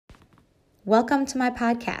Welcome to my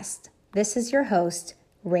podcast. This is your host,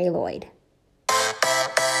 Ray Lloyd.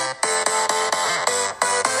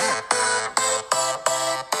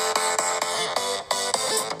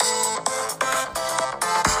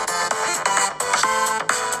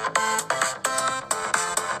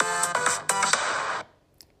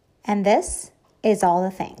 And this is all the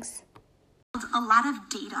things. A lot of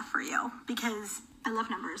data for you because I love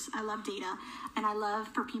numbers, I love data, and I love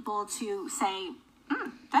for people to say,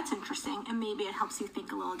 that's interesting, and maybe it helps you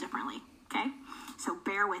think a little differently, okay? So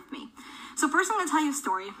bear with me. So first I'm going to tell you a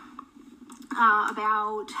story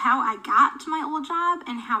about how I got to my old job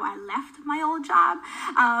and how I left my old job.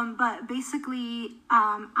 But basically,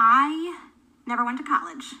 I never went to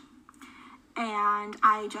college. And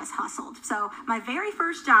I just hustled. So my very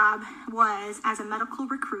first job was as a medical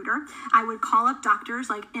recruiter. I would call up doctors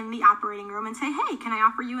like in the operating room and say, hey, can I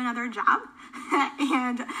offer you another job?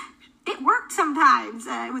 And it worked sometimes.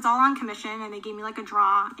 It was all on commission and they gave me like a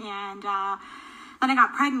draw. And then I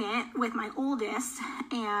got pregnant with my oldest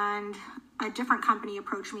and a different company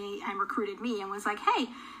approached me and recruited me and was like, hey,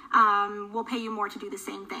 we'll pay you more to do the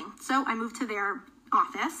same thing. So I moved to their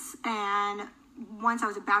office, and once I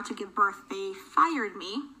was about to give birth, they fired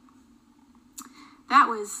me. That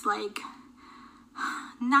was like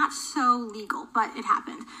not so legal, but it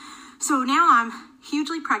happened. So now I'm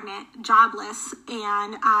hugely pregnant, jobless,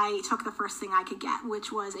 and I took the first thing I could get,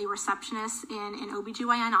 which was a receptionist in an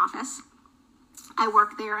OBGYN office. I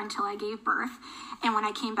worked there until I gave birth. And when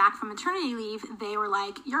I came back from maternity leave, they were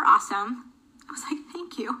like, you're awesome. I was like,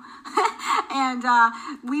 thank you. And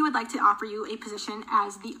we would like to offer you a position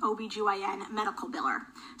as the OBGYN medical biller.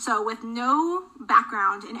 So with no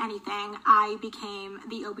background in anything, I became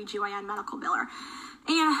the OBGYN medical biller.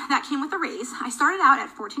 And that came with a raise. I started out at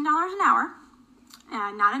 $14 an hour.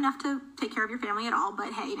 Not enough to take care of your family at all,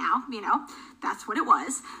 but hey, now, that's what it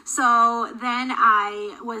was. So then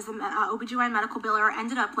I was the OBGYN medical biller,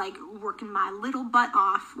 ended up like working my little butt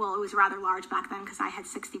off. Well, it was rather large back then because I had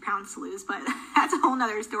 60 pounds to lose, but that's a whole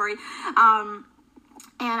nother story. And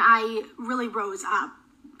I really rose up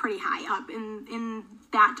pretty high up in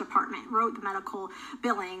that department, wrote the medical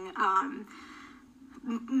billing,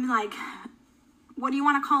 like, what do you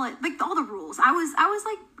want to call it? Like all the rules. I was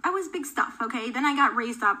big stuff. Okay. Then I got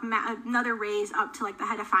raised up, another raise up to like the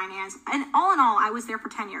head of finance. And all in all, I was there for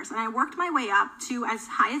 10 years and I worked my way up to as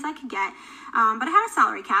high as I could get. But I had a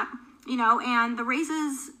salary cap, and the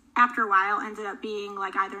raises after a while ended up being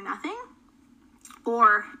like either nothing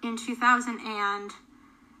or in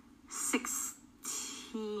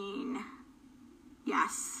 2016.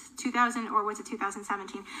 Yes.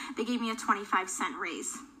 2017. They gave me a 25-cent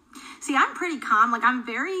raise. See, I'm pretty calm. Like, I'm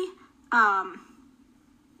very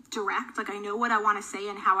direct. Like, I know what I want to say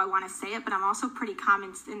and how I want to say it, but I'm also pretty calm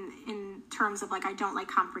in terms of, like, I don't like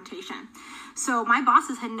confrontation. So my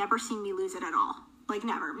bosses had never seen me lose it at all. Like,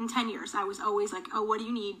 never. In 10 years, I was always like, oh, what do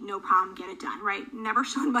you need? No problem. Get it done, right? Never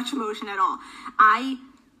showed much emotion at all. I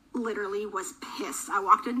literally was pissed. I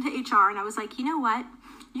walked into HR and I was like, you know what?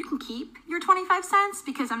 You can keep your 25 cents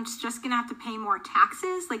because I'm just going to have to pay more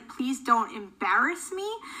taxes. Like, please don't embarrass me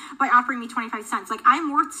by offering me 25 cents. Like,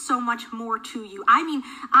 I'm worth so much more to you. I mean,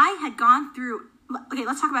 I had gone through, okay,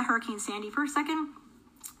 let's talk about Hurricane Sandy for a second.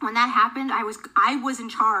 When that happened, I was in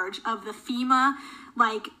charge of the FEMA,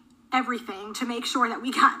 like, everything to make sure that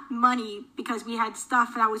we got money because we had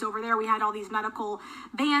stuff that was over there. We had all these medical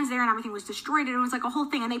vans there and everything was destroyed. And it was like a whole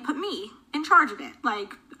thing. And they put me in charge of it.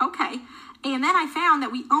 Like, okay. And then I found that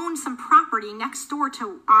we owned some property next door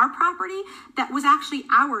to our property that was actually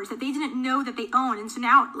ours that they didn't know that they owned. And so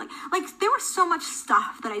now, like there was so much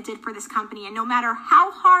stuff that I did for this company. And no matter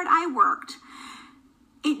how hard I worked,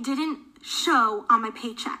 it didn't show on my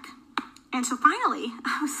paycheck. And so finally,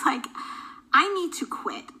 I was like, I need to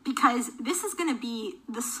quit because this is going to be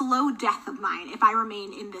the slow death of mine if I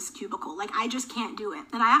remain in this cubicle. Like, I just can't do it.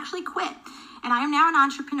 And I actually quit. And I am now an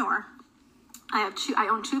entrepreneur. I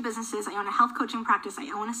own two businesses. I own a health coaching practice.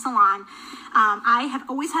 I own a salon. I have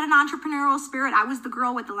always had an entrepreneurial spirit. I was the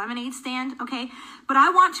girl with the lemonade stand, okay? But I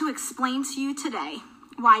want to explain to you today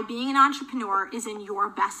why being an entrepreneur is in your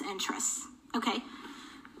best interests, okay?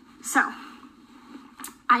 So,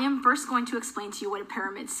 I am first going to explain to you what a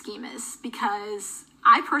pyramid scheme is because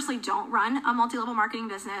I personally don't run a multi-level marketing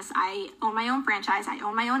business. I own my own franchise. I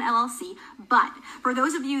own my own LLC. But for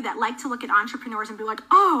those of you that like to look at entrepreneurs and be like,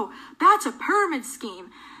 oh, that's a pyramid scheme,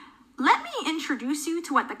 let me introduce you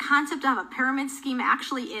to what the concept of a pyramid scheme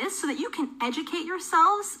actually is so that you can educate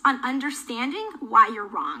yourselves on understanding why you're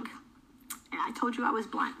wrong. And I told you I was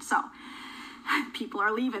blunt. So people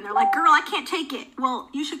are leaving. They're like, girl, I can't take it. Well,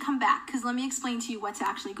 you should come back because let me explain to you what's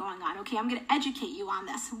actually going on. Okay, I'm going to educate you on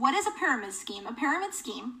this. What is a pyramid scheme? A pyramid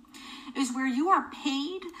scheme is where you are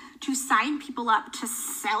paid to sign people up to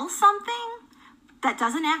sell something that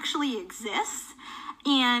doesn't actually exist.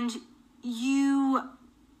 And you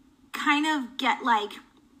kind of get like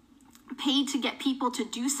paid to get people to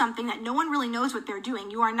do something that no one really knows what they're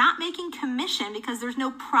doing. You are not making commission because there's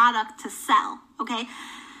no product to sell, okay?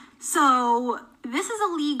 So this is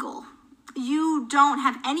illegal. You don't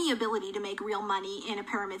have any ability to make real money in a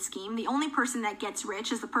pyramid scheme. The only person that gets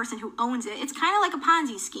rich is the person who owns it. It's kind of like a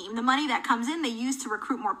Ponzi scheme. The money that comes in, they use to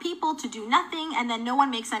recruit more people to do nothing, and then no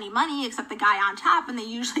one makes any money except the guy on top, and they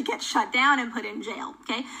usually get shut down and put in jail,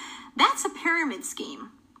 okay? That's a pyramid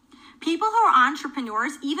scheme. People who are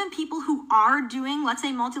entrepreneurs, even people who are doing, let's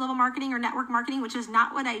say, multi-level marketing or network marketing, which is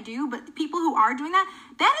not what I do, but people who are doing that,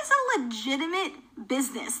 that is a legitimate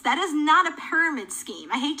business. That is not a pyramid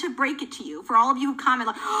scheme. I hate to break it to you. For all of you who comment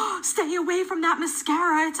like, oh, stay away from that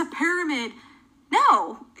mascara, it's a pyramid.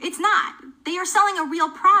 No, it's not. They are selling a real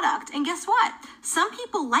product. And guess what? Some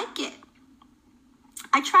people like it.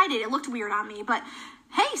 I tried it. It looked weird on me, but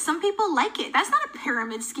hey, some people like it. That's not a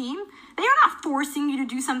pyramid scheme. They are not forcing you to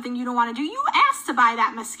do something you don't want to do. You asked to buy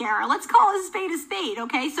that mascara. Let's call a spade,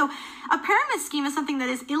 okay? So a pyramid scheme is something that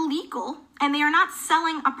is illegal, and they are not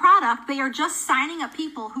selling a product. They are just signing up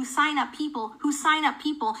people who sign up people who sign up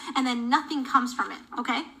people, and then nothing comes from it,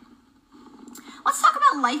 okay? Let's talk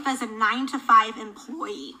about life as a 9-to-5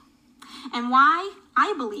 employee and why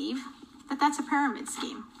I believe that that's a pyramid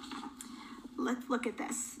scheme. Let's look at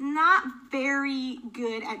this. Not very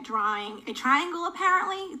good at drawing a triangle,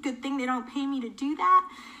 apparently. Good thing they don't pay me to do that.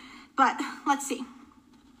 But let's see.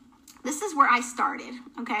 This is where I started,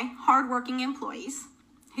 okay? Hardworking employees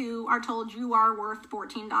who are told you are worth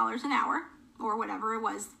 $14 an hour or whatever it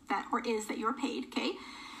was that or is that you're paid, okay?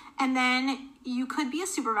 And then you could be a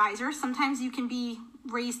supervisor. Sometimes you can be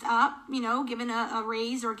raised up, you know, given a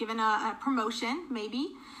raise or given a promotion, maybe.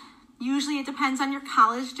 Usually it depends on your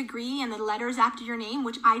college degree and the letters after your name,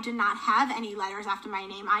 which I did not have any letters after my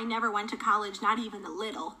name. I never went to college, not even a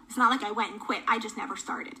little. It's not like I went and quit. I just never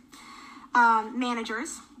started.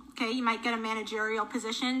 Managers, okay, you might get a managerial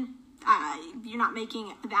position. You're not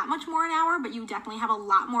making that much more an hour, but you definitely have a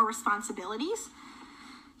lot more responsibilities.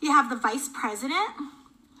 You have the vice president,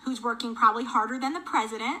 who's working probably harder than the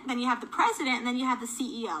president. Then you have the president, and then you have the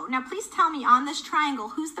CEO. Now, please tell me on this triangle,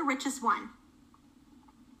 who's the richest one?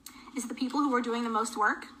 Is it the people who are doing the most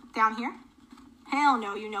work down here? Hell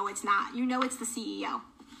no, you know it's not. You know it's the CEO,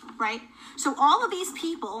 right? So all of these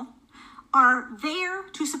people are there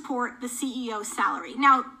to support the CEO's salary.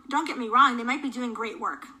 Now, don't get me wrong, they might be doing great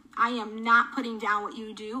work. I am not putting down what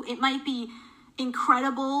you do. It might be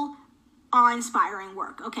incredible, awe-inspiring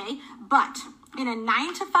work, okay? But in a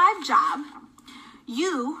 9-to-5 job,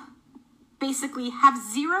 you basically have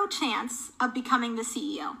zero chance of becoming the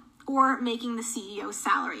CEO or making the CEO's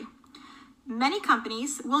salary. Many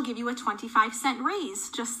companies will give you a 25-cent raise,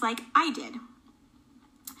 just like I did.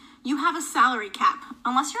 You have a salary cap,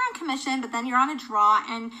 unless you're on commission, but then you're on a draw,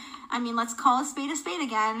 and I mean, let's call a spade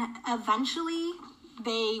again. Eventually,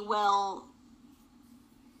 they will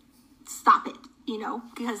stop it, you know,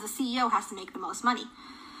 because the CEO has to make the most money.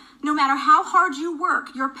 No matter how hard you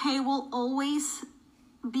work, your pay will always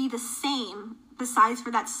be the same, besides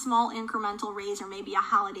for that small incremental raise or maybe a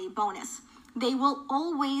holiday bonus. They will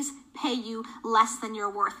always pay you less than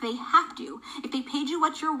you're worth. They have to. If they paid you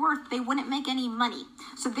what you're worth, they wouldn't make any money.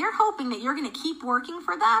 So they're hoping that you're going to keep working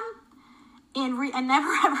for them and never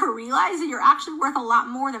ever realize that you're actually worth a lot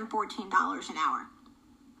more than $14 an hour.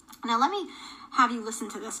 Now let me have you listen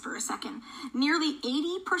to this for a second. Nearly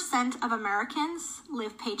 80% of Americans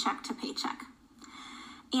live paycheck to paycheck.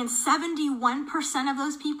 And 71% of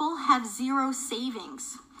those people have zero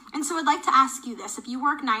savings. And so I'd like to ask you this. If you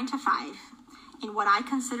work 9-to-5 in what I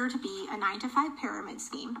consider to be a 9-to-5 pyramid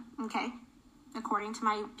scheme, okay, according to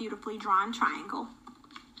my beautifully drawn triangle,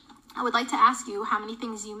 I would like to ask you how many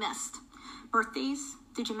things you missed. Birthdays?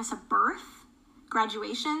 Did you miss a birth?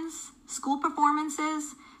 Graduations? School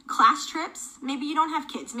performances? Class trips? Maybe you don't have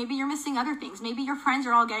kids. Maybe you're missing other things. Maybe your friends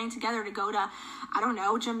are all getting together to go to, I don't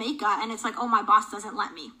know, Jamaica, and it's like, oh, my boss doesn't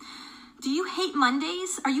let me. Do you hate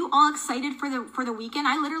Mondays? Are you all excited for the weekend?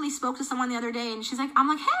 I literally spoke to someone the other day, and she's like, I'm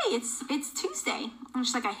like, hey, it's Tuesday. And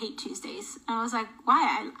she's like, I hate Tuesdays. And I was like,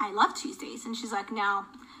 why? I love Tuesdays. And she's like, no,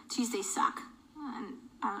 Tuesdays suck. And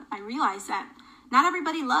I realized that not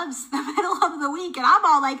everybody loves the middle of the week. And I'm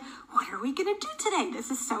all like, what are we going to do today?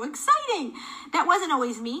 This is so exciting. That wasn't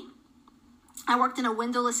always me. I worked in a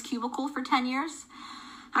windowless cubicle for 10 years.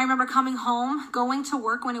 I remember coming home, going to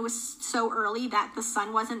work when it was so early that the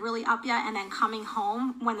sun wasn't really up yet, and then coming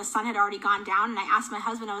home when the sun had already gone down. And I asked my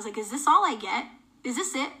husband, I was like, is this all I get? Is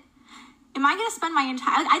this it? Am I going to spend my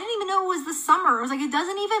entire... I didn't even know it was the summer. I was like, it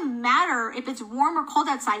doesn't even matter if it's warm or cold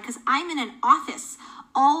outside because I'm in an office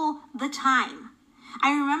all the time.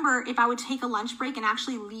 I remember if I would take a lunch break and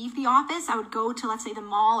actually leave the office, I would go to, let's say, the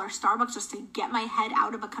mall or Starbucks just to get my head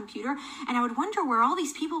out of a computer. And I would wonder where all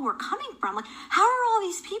these people were coming from. Like, how are all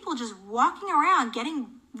these people just walking around getting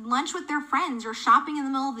lunch with their friends or shopping in the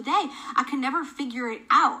middle of the day? I could never figure it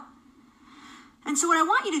out. And so what I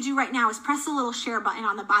want you to do right now is press the little share button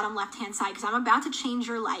on the bottom left-hand side because I'm about to change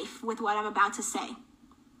your life with what I'm about to say.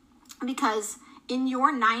 Because in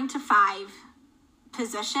your 9-to-5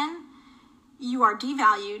 position, you are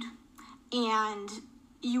devalued and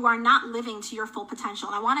you are not living to your full potential.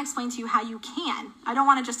 And I want to explain to you how you can. I don't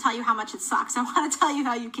want to just tell you how much it sucks. I want to tell you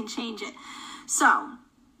how you can change it. So,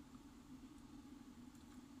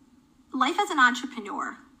 life as an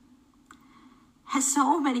entrepreneur has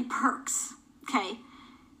so many perks, okay?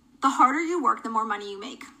 The harder you work, the more money you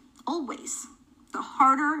make. Always. The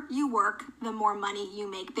harder you work, the more money you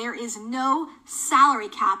make. There is no salary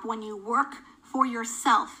cap when you work for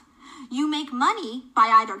yourself. You make money by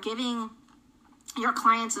either giving your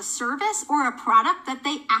clients a service or a product that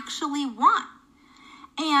they actually want.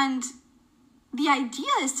 And the idea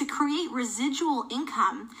is to create residual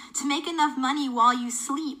income to make enough money while you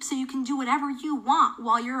sleep so you can do whatever you want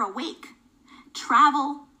while you're awake.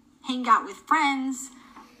 Travel, hang out with friends,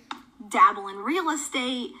 dabble in real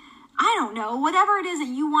estate, I don't know, whatever it is that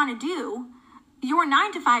you want to do, your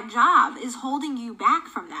 9-to-5 job is holding you back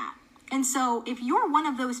from that. And so if you're one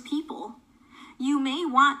of those people, you may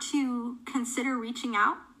want to consider reaching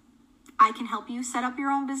out. I can help you set up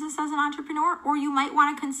your own business as an entrepreneur, or you might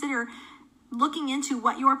want to consider looking into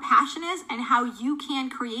what your passion is and how you can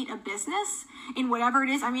create a business in whatever it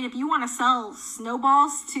is. I mean, if you want to sell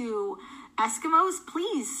snowballs to Eskimos,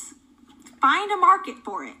 please find a market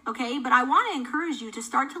for it, okay? But I want to encourage you to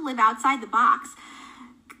start to live outside the box.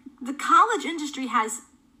 The college industry has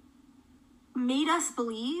made us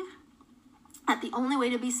believe that the only way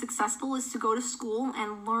to be successful is to go to school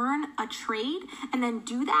and learn a trade and then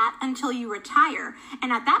do that until you retire.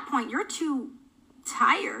 And at that point, you're too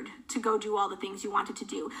tired to go do all the things you wanted to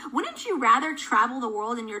do. Wouldn't you rather travel the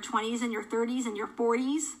world in your 20s and your 30s and your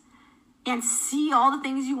 40s and see all the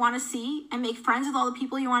things you want to see and make friends with all the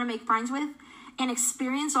people you want to make friends with and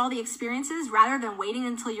experience all the experiences rather than waiting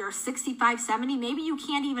until you're 65, 70? Maybe you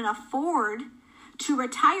can't even afford to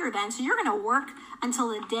retire then, so you're going to work until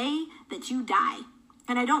the day that you die.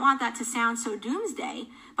 And I don't want that to sound so doomsday,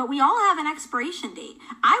 but we all have an expiration date.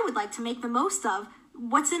 I would like to make the most of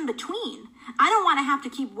what's in between. I don't want to have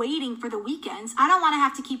to keep waiting for the weekends. I don't want to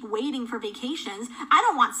have to keep waiting for vacations. I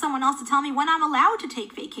don't want someone else to tell me when I'm allowed to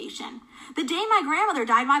take vacation. The day my grandmother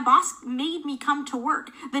died, my boss made me come to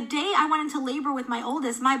work. The day I went into labor with my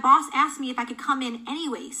oldest, my boss asked me if I could come in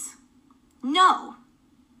anyways. No,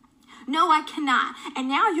 I cannot. And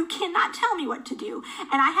now you cannot tell me what to do.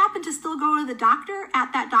 And I happen to still go to the doctor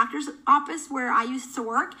at that doctor's office where I used to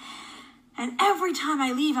work. And every time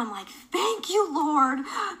I leave, I'm like, thank you, Lord,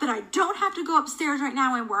 that I don't have to go upstairs right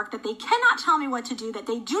now and work, that they cannot tell me what to do, that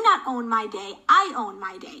they do not own my day. I own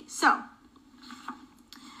my day. So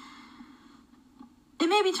it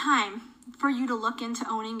may be time for you to look into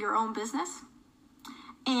owning your own business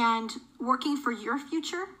and working for your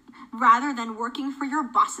future rather than working for your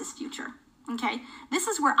boss's future, okay? This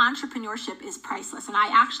is where entrepreneurship is priceless. And I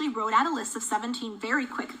actually wrote out a list of 17 very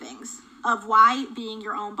quick things of why being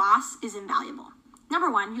your own boss is invaluable. Number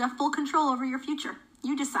one, you have full control over your future.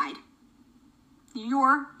 You decide.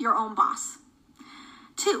 You're your own boss.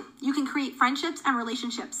 2, you can create friendships and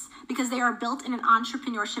relationships because they are built in an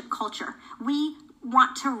entrepreneurship culture. We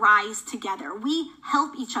want to rise together. We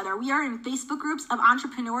help each other. We are in Facebook groups of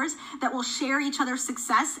entrepreneurs that will share each other's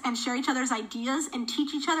success and share each other's ideas and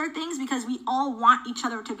teach each other things because we all want each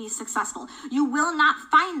other to be successful. You will not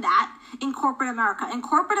find that in corporate America. In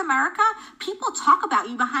corporate America, people talk about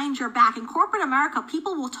you behind your back. In corporate America,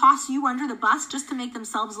 people will toss you under the bus just to make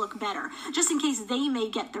themselves look better, just in case they may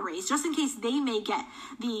get the raise, just in case they may get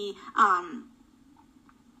the,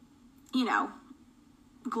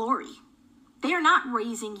 glory. They are not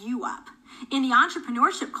raising you up. In the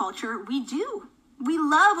entrepreneurship culture, we do. We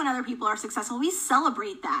love when other people are successful. We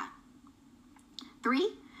celebrate that.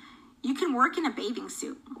 3, you can work in a bathing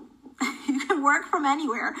suit. You can work from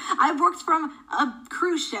anywhere. I've worked from a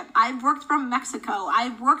cruise ship. I've worked from Mexico.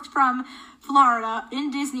 I've worked from Florida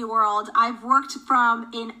in Disney World. I've worked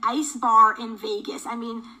from an ice bar in Vegas. I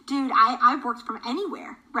mean, dude, I've worked from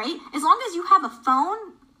anywhere, right? As long as you have a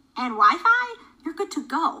phone and Wi-Fi, you're good to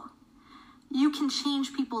go. You can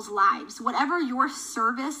change people's lives. Whatever your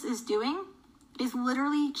service is doing is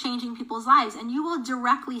literally changing people's lives, and you will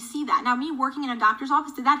directly see that. Now, me working in a doctor's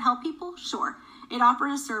office, did that help people? Sure. It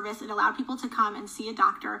offered a service. It allowed people to come and see a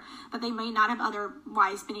doctor that they may not have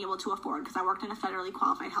otherwise been able to afford, because I worked in a federally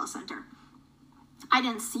qualified health center. I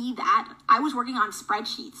didn't see that. I was working on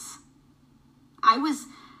spreadsheets. I was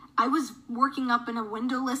working up in a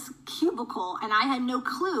windowless cubicle, and I had no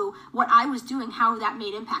clue what I was doing, how that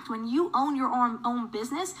made impact. When you own your own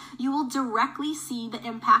business, you will directly see the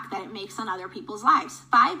impact that it makes on other people's lives.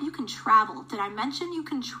 5, you can travel. Did I mention you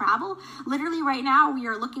can travel? Literally right now, we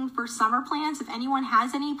are looking for summer plans. If anyone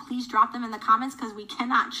has any, please drop them in the comments, because we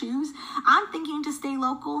cannot choose. I'm thinking to stay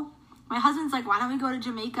local. My husband's like, why don't we go to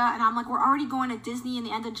Jamaica? And I'm like, we're already going to Disney in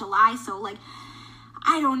the end of July, so like,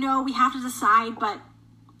 I don't know. We have to decide, but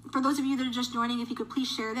for those of you that are just joining, if you could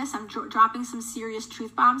please share this. I'm dropping some serious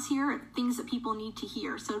truth bombs here, things that people need to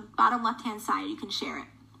hear. So bottom left-hand side, you can share it.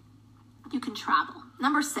 You can travel.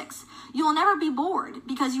 Number 6, you will never be bored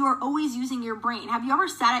because you are always using your brain. Have you ever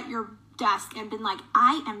sat at your desk and been like,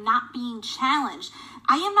 I am not being challenged.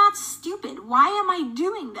 I am not stupid. Why am I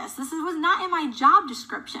doing this? This was not in my job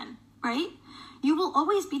description, right? You will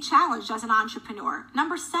always be challenged as an entrepreneur.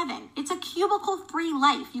 Number 7, it's a cubicle-free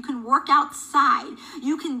life. You can work outside.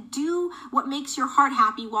 You can do what makes your heart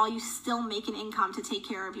happy while you still make an income to take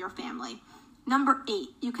care of your family. Number 8,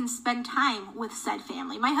 you can spend time with said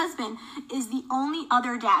family. My husband is the only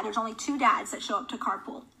other dad. There's only 2 dads that show up to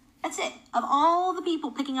carpool. That's it. Of all the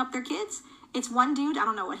people picking up their kids, it's one dude. I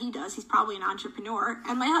don't know what he does. He's probably an entrepreneur.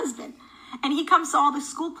 And my husband. And he comes to all the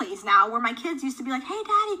school plays now, where my kids used to be like, hey,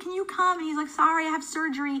 Daddy, can you come? And he's like, sorry, I have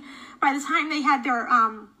surgery. By the time they had their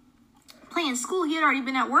play in school, he had already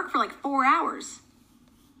been at work for like 4 hours.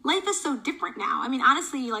 Life is so different now. I mean,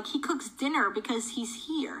 honestly, like, he cooks dinner because he's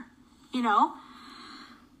here, you know?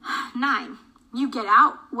 9, you get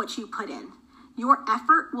out what you put in. Your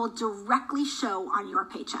effort will directly show on your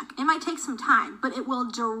paycheck. It might take some time, but it will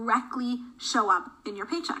directly show up in your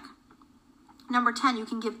paycheck. Number 10, you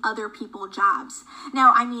can give other people jobs.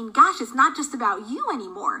 Now, I mean, gosh, it's not just about you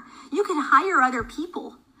anymore. You can hire other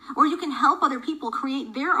people, or you can help other people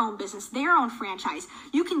create their own business, their own franchise.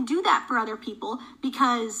 You can do that for other people,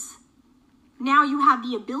 because now you have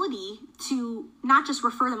the ability to not just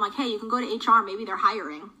refer them like, hey, you can go to HR, maybe they're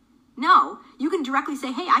hiring. No, you can directly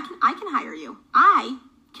say, hey, I can hire you. I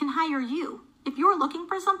can hire you. If you're looking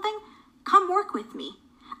for something, come work with me.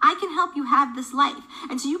 I can help you have this life.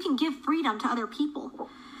 And so you can give freedom to other people.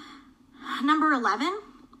 Number 11,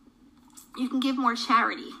 you can give more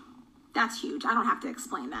charity. That's huge. I don't have to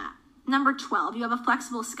explain that. Number 12, you have a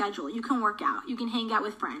flexible schedule. You can work out. You can hang out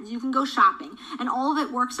with friends. You can go shopping. And all of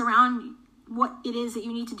it works around what it is that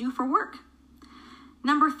you need to do for work.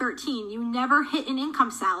 Number 13, you never hit an income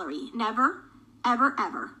salary. Never, ever,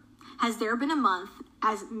 ever. Has there been a month,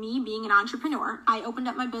 as me being an entrepreneur, I opened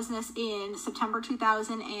up my business in September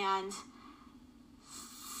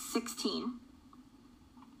 2016.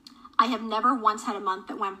 I have never once had a month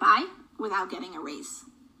that went by without getting a raise.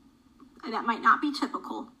 That might not be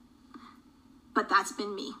typical, but that's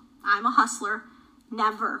been me. I'm a hustler.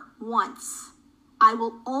 Never once. I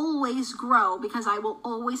will always grow, because I will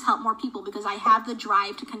always help more people, because I have the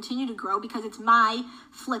drive to continue to grow, because it's my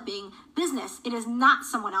flipping business. It is not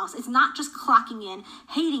someone else. It's not just clocking in,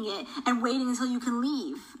 hating it, and waiting until you can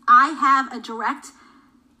leave. I have a direct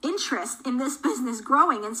interest in this business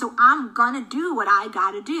growing, and so I'm gonna do what I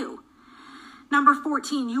gotta do. Number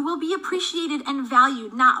 14, you will be appreciated and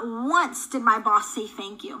valued. Not once did my boss say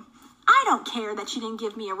thank you. I don't care that she didn't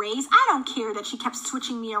give me a raise. I don't care that she kept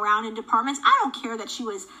switching me around in departments. I don't care that she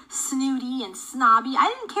was snooty and snobby. I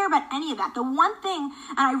didn't care about any of that. The one thing,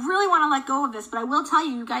 and I really want to let go of this, but I will tell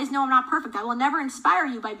you, you guys know I'm not perfect. I will never inspire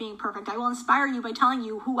you by being perfect. I will inspire you by telling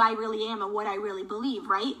you who I really am and what I really believe,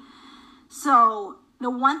 right? So the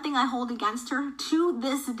one thing I hold against her to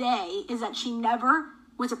this day is that she never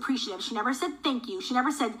was appreciative. She never said thank you. She never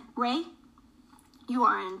said, Ray, you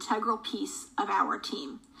are an integral piece of our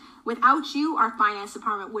team. Without you, our finance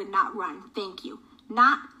department would not run. Thank you.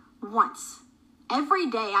 Not once. Every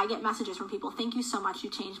day I get messages from people. Thank you so much.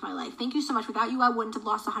 You changed my life. Thank you so much. Without you, I wouldn't have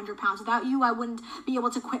lost 100 pounds. Without you, I wouldn't be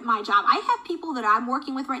able to quit my job. I have people that I'm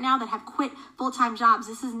working with right now that have quit full-time jobs.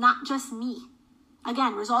 This is not just me.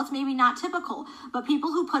 Again, results may be not typical, but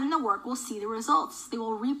people who put in the work will see the results. They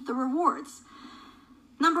will reap the rewards.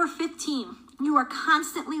 Number 15, you are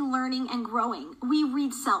constantly learning and growing. We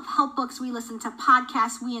read self-help books. We listen to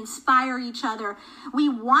podcasts. We inspire each other. We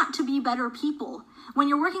want to be better people. When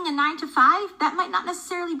you're working a 9 to 5, that might not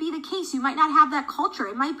necessarily be the case. You might not have that culture.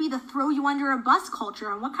 It might be the throw you under a bus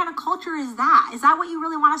culture. And what kind of culture is that? Is that what you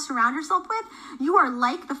really want to surround yourself with? You are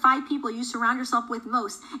like the 5 people you surround yourself with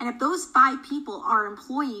most. And if those 5 people are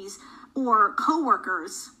employees or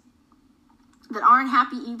coworkers that aren't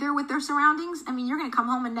happy either with their surroundings, I mean, you're going to come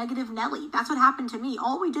home a negative Nelly. That's what happened to me.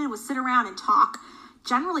 All we did was sit around and talk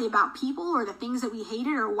generally about people or the things that we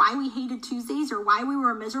hated or why we hated Tuesdays or why we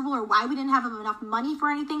were miserable or why we didn't have enough money for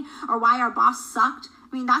anything or why our boss sucked.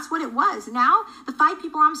 I mean, that's what it was. Now, the 5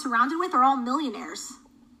 people I'm surrounded with are all millionaires.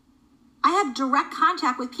 I have direct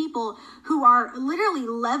contact with people who are literally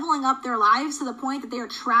leveling up their lives to the point that they are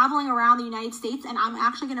traveling around the United States. And I'm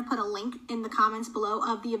actually going to put a link in the comments below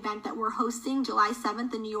of the event that we're hosting July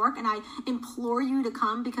 7th in New York. And I implore you to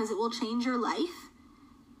come because it will change your life.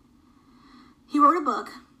 He wrote a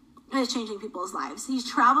book and is changing people's lives. He's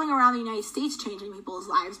traveling around the United States changing people's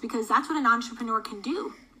lives because that's what an entrepreneur can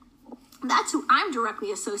do. That's who I'm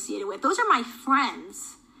directly associated with. Those are my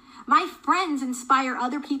friends. My friends inspire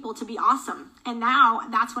other people to be awesome. And now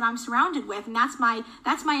that's what I'm surrounded with. And that's my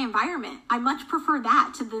environment. I much prefer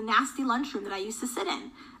that to the nasty lunchroom that I used to sit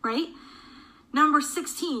in, right? Number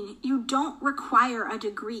 16, you don't require a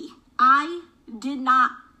degree. I did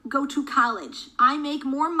not go to college. I make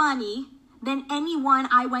more money than anyone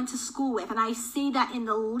I went to school with. And I say that in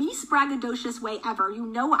the least braggadocious way ever. You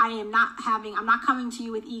know I'm not coming to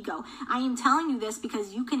you with ego. I am telling you this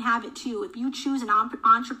because you can have it too. If you choose an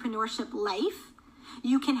entrepreneurship life,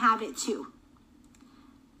 you can have it too.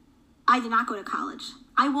 I did not go to college.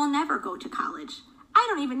 I will never go to college. I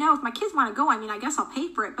don't even know if my kids want to go. I mean, I guess I'll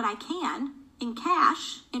pay for it, but I can in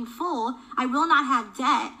cash, in full. I will not have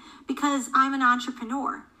debt because I'm an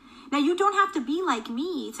entrepreneur. Now, you don't have to be like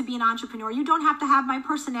me to be an entrepreneur. You don't have to have my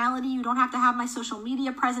personality. You don't have to have my social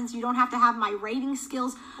media presence. You don't have to have my writing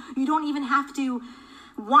skills. You don't even have to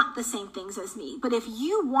want the same things as me. But if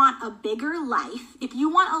you want a bigger life, if you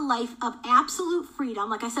want a life of absolute freedom,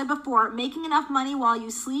 like I said before, making enough money while you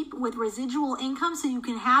sleep with residual income so you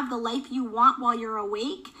can have the life you want while you're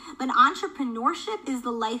awake, then entrepreneurship is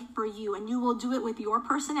the life for you. And you will do it with your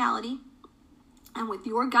personality and with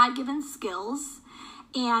your God-given skills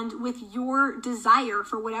and with your desire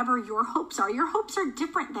for whatever your hopes are. Your hopes are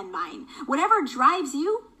different than mine. Whatever drives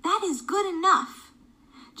you, that is good enough.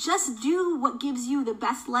 Just do what gives you the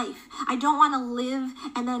best life. I don't want to live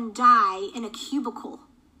and then die in a cubicle.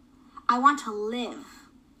 I want to live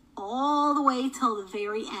all the way till the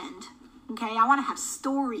very end. Okay, I want to have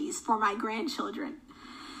stories for my grandchildren.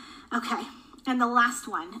 Okay, and the last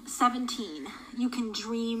one, 17. You can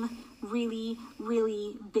dream really,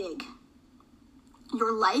 really big.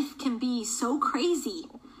 Your life can be so crazy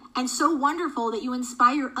and so wonderful that you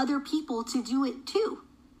inspire other people to do it too.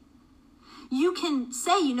 You can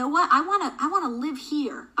say, you know what, I want to live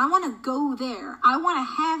here. I want to go there. I want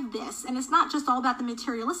to have this. And it's not just all about the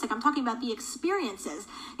materialistic. I'm talking about the experiences.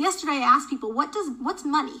 Yesterday I asked people, what's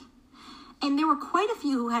money? And there were quite a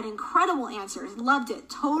few who had incredible answers, loved it,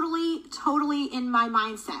 totally in my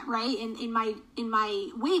mindset, right? In my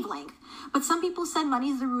wavelength. But some people said money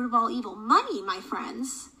is the root of all evil. Money, my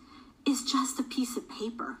friends, is just a piece of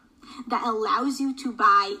paper that allows you to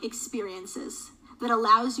buy experiences, that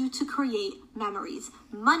allows you to create memories.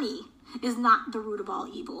 Money is not the root of all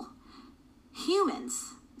evil.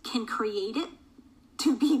 Humans can create it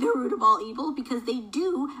to be the root of all evil because they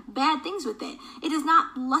do bad things with it. It is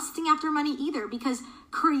not lusting after money either, because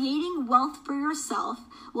creating wealth for yourself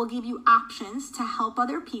will give you options to help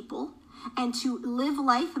other people and to live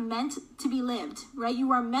life meant to be lived, right?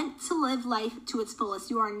 You are meant to live life to its fullest.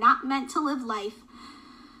 You are not meant to live life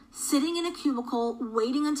sitting in a cubicle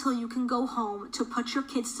waiting until you can go home to put your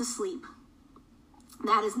kids to sleep.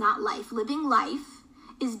 That is not life. Living life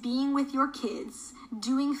is being with your kids,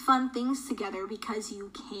 doing fun things together because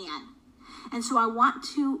you can. And so I want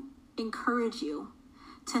to encourage you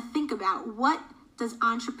to think about, what does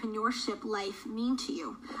entrepreneurship life mean to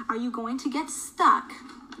you? Are you going to get stuck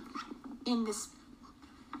in this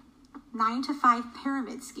 9 to 5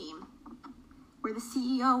 pyramid scheme where the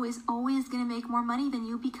CEO is always going to make more money than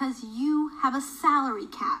you because you have a salary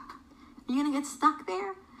cap? Are you going to get stuck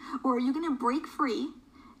there? Or are you going to break free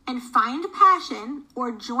and find passion,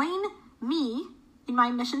 or join me in my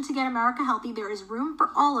mission to get America healthy? There is room for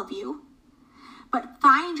all of you. But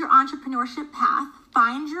find your entrepreneurship path,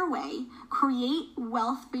 find your way, create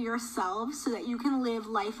wealth for yourselves so that you can live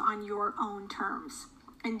life on your own terms.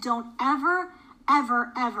 And don't ever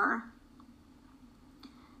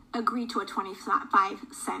agree to a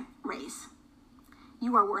 25-cent raise.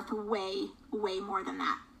 You are worth way, way more than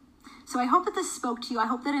that. So I hope that this spoke to you. I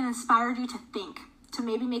hope that it inspired you to think, to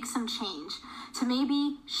maybe make some change, to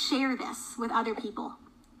maybe share this with other people.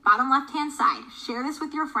 Bottom left-hand side, share this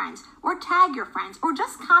with your friends, or tag your friends, or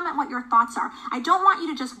just comment what your thoughts are. I don't want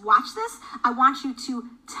you to just watch this. I want you to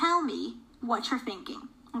tell me what you're thinking,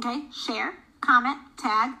 okay? Share, comment,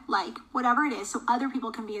 tag, like, whatever it is, so other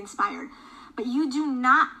people can be inspired. But you do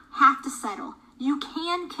not have to settle. You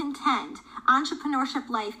can contend. Entrepreneurship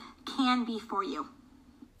life can be for you.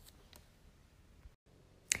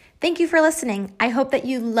 Thank you for listening. I hope that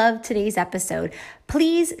you loved today's episode.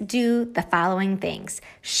 Please do the following things.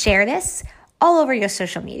 Share this all over your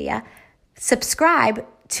social media, subscribe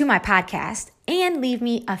to my podcast, and leave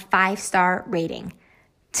me a 5-star rating.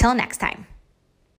 Till next time.